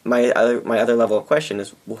 My other level of question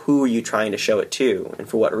is, well, who are you trying to show it to and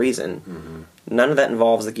for what reason? Mm-hmm. None of that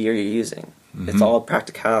involves the gear you're using. Mm-hmm. It's all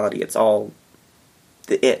practicality. It's all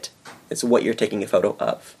It's what you're taking a photo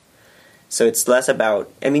of. So it's less about,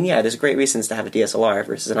 there's great reasons to have a DSLR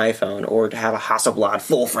versus an iPhone, or to have a Hasselblad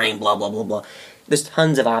full frame, blah, blah, blah, blah. There's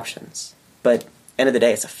tons of options. But end of the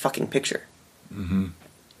day, it's a fucking picture. Mm-hmm.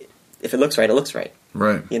 If it looks right, it looks right.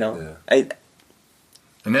 Right. Yeah.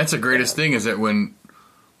 And that's the greatest thing, is that when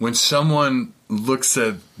someone looks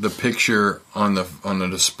at the picture on the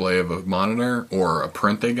display of a monitor or a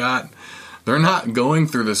print they got, they're not going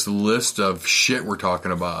through this list of shit we're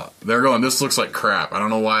talking about. They're going, this looks like crap. I don't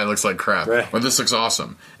know why it looks like crap. Right. Or this looks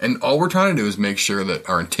awesome. And all we're trying to do is make sure that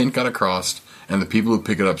our intent got across and the people who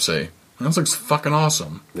pick it up say, this looks fucking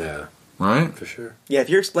awesome. Yeah. Right? For sure. Yeah, if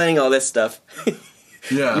you're explaining all this stuff,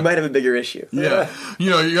 yeah, you might have a bigger issue. Yeah. You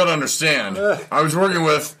got to understand. I was working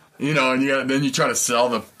with, and then you try to sell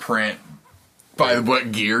the print by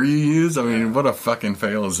what gear you use. What a fucking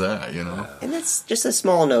fail is that, And that's just a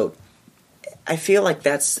small note. I feel like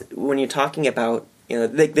that's when you're talking about,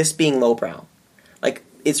 this being lowbrow. Like,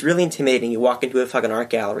 it's really intimidating. You walk into a fucking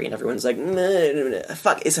art gallery and everyone's like,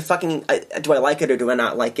 fuck, it's a fucking, do I like it or do I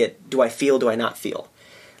not like it? Do I not feel?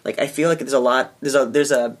 Like, I feel like there's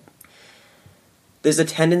a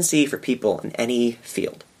tendency for people in any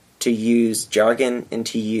field to use jargon and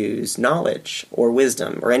to use knowledge or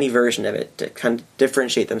wisdom or any version of it to kind of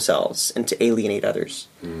differentiate themselves and to alienate others.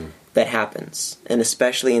 Mm. That happens. And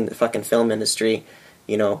especially in the fucking film industry,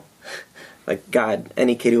 like, God,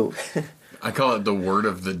 any kid who... I call it the word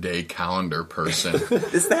of the day calendar person.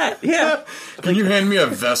 Is that? Yeah. Can you hand me a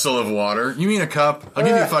vessel of water? You mean a cup? I'll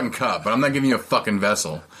give you a fucking cup, but I'm not giving you a fucking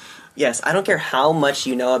vessel. Yes, I don't care how much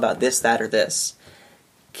you know about this, that, or this.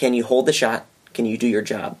 Can you hold the shot? Can you do your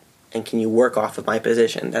job? And can you work off of my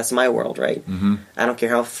position? That's my world, right? Mm-hmm. I don't care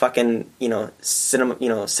how fucking,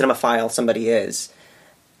 cinemaphile somebody is.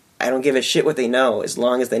 I don't give a shit what they know as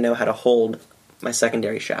long as they know how to hold my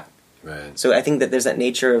secondary shot. Right. So I think that there's that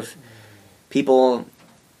nature of people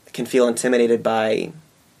can feel intimidated by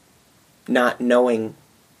not knowing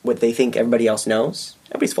what they think everybody else knows.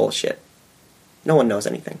 Everybody's full of shit. No one knows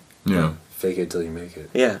anything. Yeah. Fake it till you make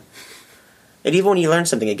it. Yeah. And even when you learn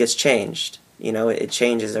something, it gets changed. You know, it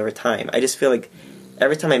changes over time. I just feel like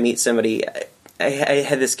every time I meet somebody, I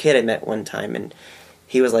had this kid I met one time, and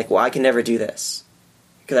he was like, well, I can never do this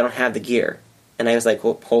because I don't have the gear. And I was like,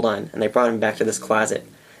 well, hold on. And I brought him back to this closet.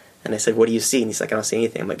 And I said, what do you see? And he's like, I don't see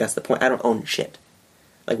anything. I'm like, that's the point. I don't own shit.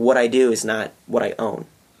 Like, what I do is not what I own.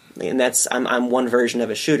 And that's, I'm one version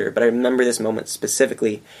of a shooter. But I remember this moment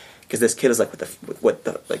specifically because this kid was like, what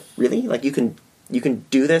the, like, really? Like, you can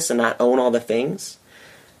do this and not own all the things?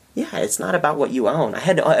 Yeah, it's not about what you own.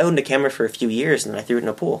 I owned a camera for a few years, and then I threw it in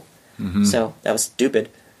a pool. Mm-hmm. So that was stupid.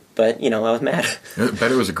 But, you know, I was mad. I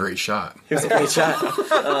bet it was a great shot. It was a great shot.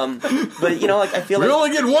 But, you know, like, I feel we only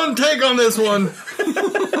get one take on this one.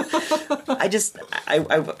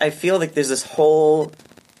 I feel like there's this whole,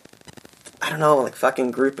 I don't know, like,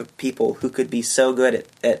 fucking group of people who could be so good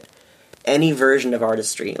at any version of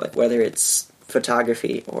artistry, like, whether it's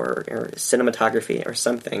photography or cinematography or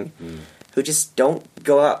something, who just don't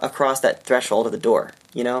go out across that threshold of the door,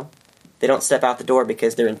 you know? They don't step out the door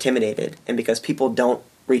because they're intimidated and because people don't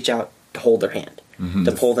reach out to hold their hand,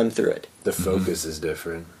 to pull them through it. The focus is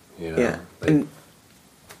different, you know? Yeah. Like, and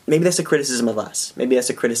maybe that's a criticism of us. Maybe that's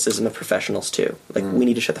a criticism of professionals, too. Like, we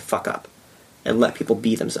need to shut the fuck up and let people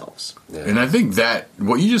be themselves. Yeah. And I think that,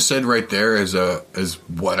 what you just said right there is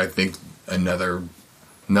what I think another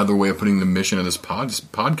way of putting the mission of this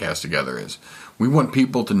podcast together is. We want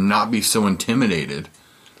people to not be so intimidated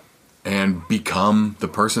and become the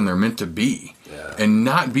person they're meant to be. Yeah. And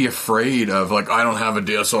not be afraid of, like, I don't have a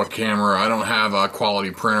DSLR camera, I don't have a quality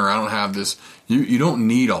printer, I don't have this. You don't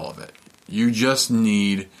need all of it. You just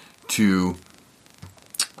need to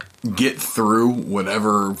get through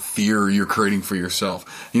whatever fear you're creating for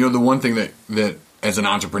yourself. You know, the one thing that as an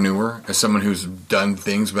entrepreneur, as someone who's done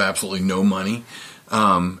things with absolutely no money,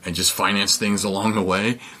 and just finance things along the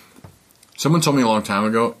way, someone told me a long time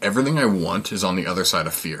ago, everything I want is on the other side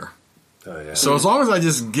of fear. Oh, yeah. So as long as I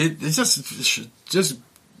just get, it's just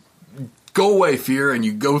go away fear, and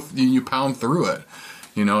you pound through it,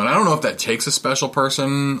 you know. And I don't know if that takes a special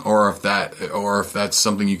person, or if that's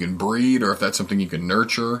something you can breed, or if that's something you can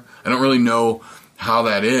nurture. I don't really know how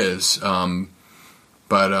that is, but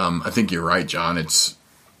I think you're right, John. It's,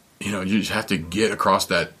 you know, you just have to get across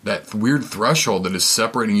that weird threshold that is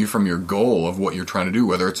separating you from your goal of what you're trying to do.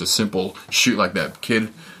 Whether it's a simple shoot like that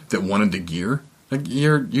kid that wanted the gear. Like,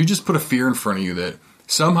 you just put a fear in front of you that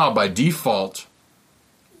somehow by default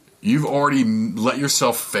you've already let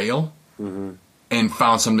yourself fail and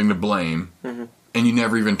found something to blame, and you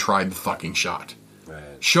never even tried the fucking shot. Right.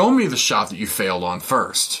 Show me the shot that you failed on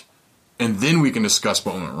first, and then we can discuss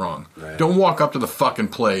what went wrong. Right. Don't walk up to the fucking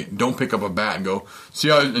plate, don't pick up a bat and go, see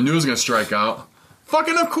how I knew I was going to strike out.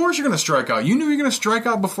 Fucking of course you're going to strike out. You knew you were going to strike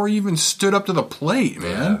out before you even stood up to the plate,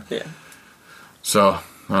 man. Yeah. So,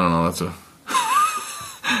 I don't know,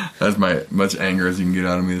 that's my much anger as you can get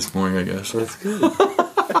out of me this morning, I guess. That's good.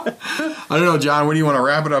 I don't know, John, what do you want to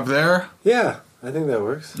wrap it up there? Yeah, I think that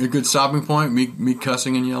works. A good stopping point, me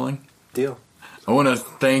cussing and yelling? Deal. I want to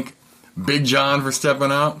thank Big John for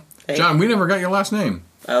stepping out. Hey. John, we never got your last name.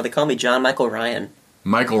 They call me John Michael Ryan.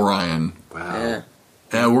 Michael Ryan. Wow. Yeah.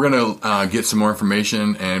 And we're gonna get some more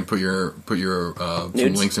information and put your some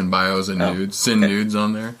links in bios and nudes. Send nudes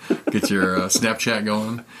on there. Get your Snapchat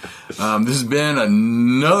going. This has been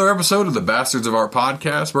another episode of the Bastards of Art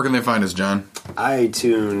podcast. Where can they find us, John?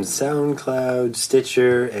 iTunes, SoundCloud,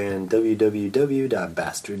 Stitcher, and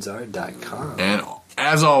www.bastardsart.com. And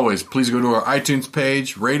as always, please go to our iTunes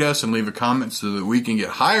page, rate us, and leave a comment so that we can get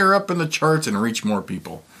higher up in the charts and reach more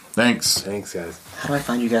people. Thanks. Thanks, guys. How do I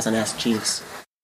find you guys on Ask Jeeves?